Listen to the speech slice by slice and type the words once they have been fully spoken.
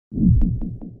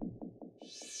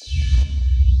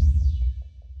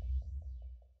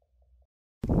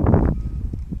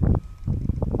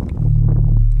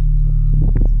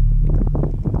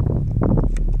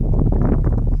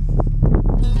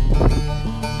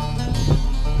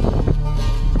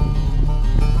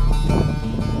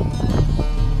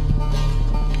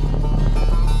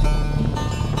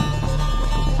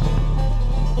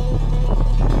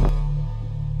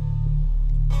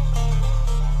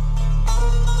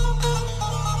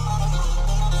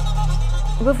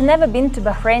We've never been to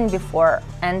Bahrain before,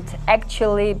 and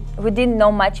actually we didn't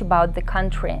know much about the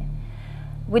country.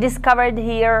 We discovered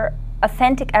here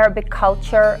authentic Arabic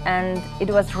culture, and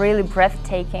it was really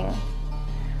breathtaking.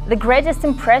 The greatest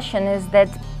impression is that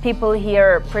people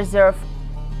here preserve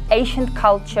ancient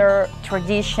culture,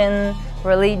 tradition,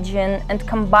 religion, and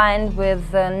combined with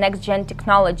next-gen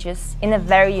technologies in a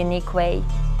very unique way.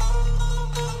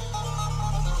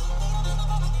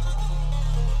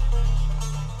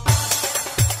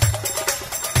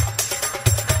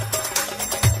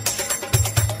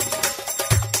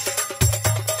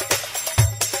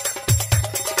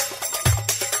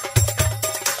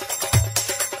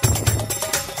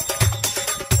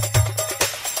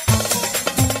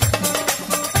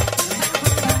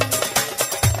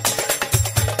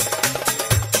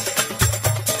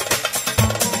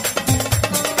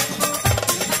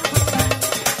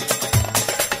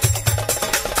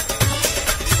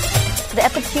 The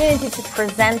opportunity to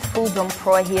present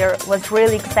Fulldome.pro here was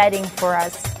really exciting for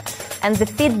us, and the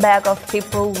feedback of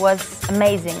people was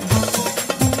amazing.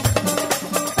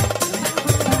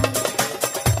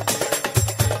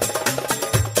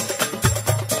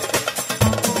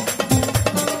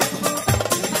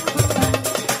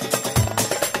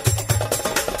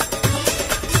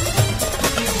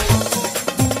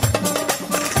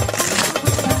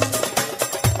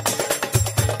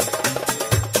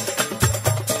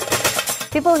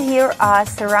 People here are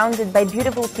surrounded by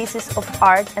beautiful pieces of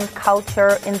art and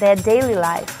culture in their daily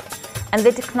life. And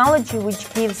the technology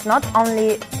which gives not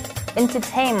only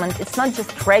entertainment, it's not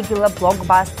just regular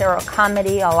blockbuster or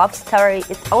comedy or love story,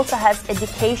 it also has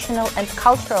educational and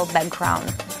cultural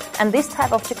background. And this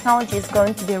type of technology is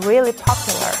going to be really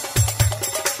popular.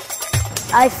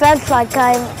 I felt like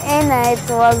I'm in it.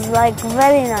 It was like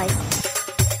very nice.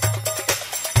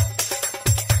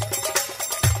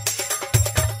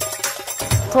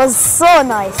 It was so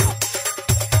nice.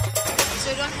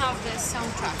 So you don't have the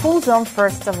soundtrack? Fulldome,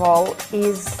 first of all,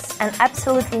 is an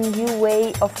absolutely new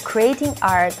way of creating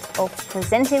art, of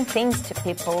presenting things to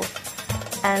people.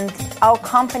 And our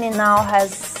company now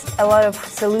has a lot of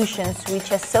solutions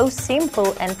which are so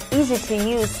simple and easy to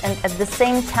use, and at the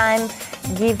same time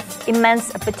give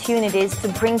immense opportunities to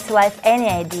bring to life any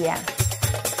idea,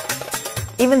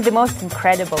 even the most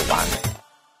incredible one.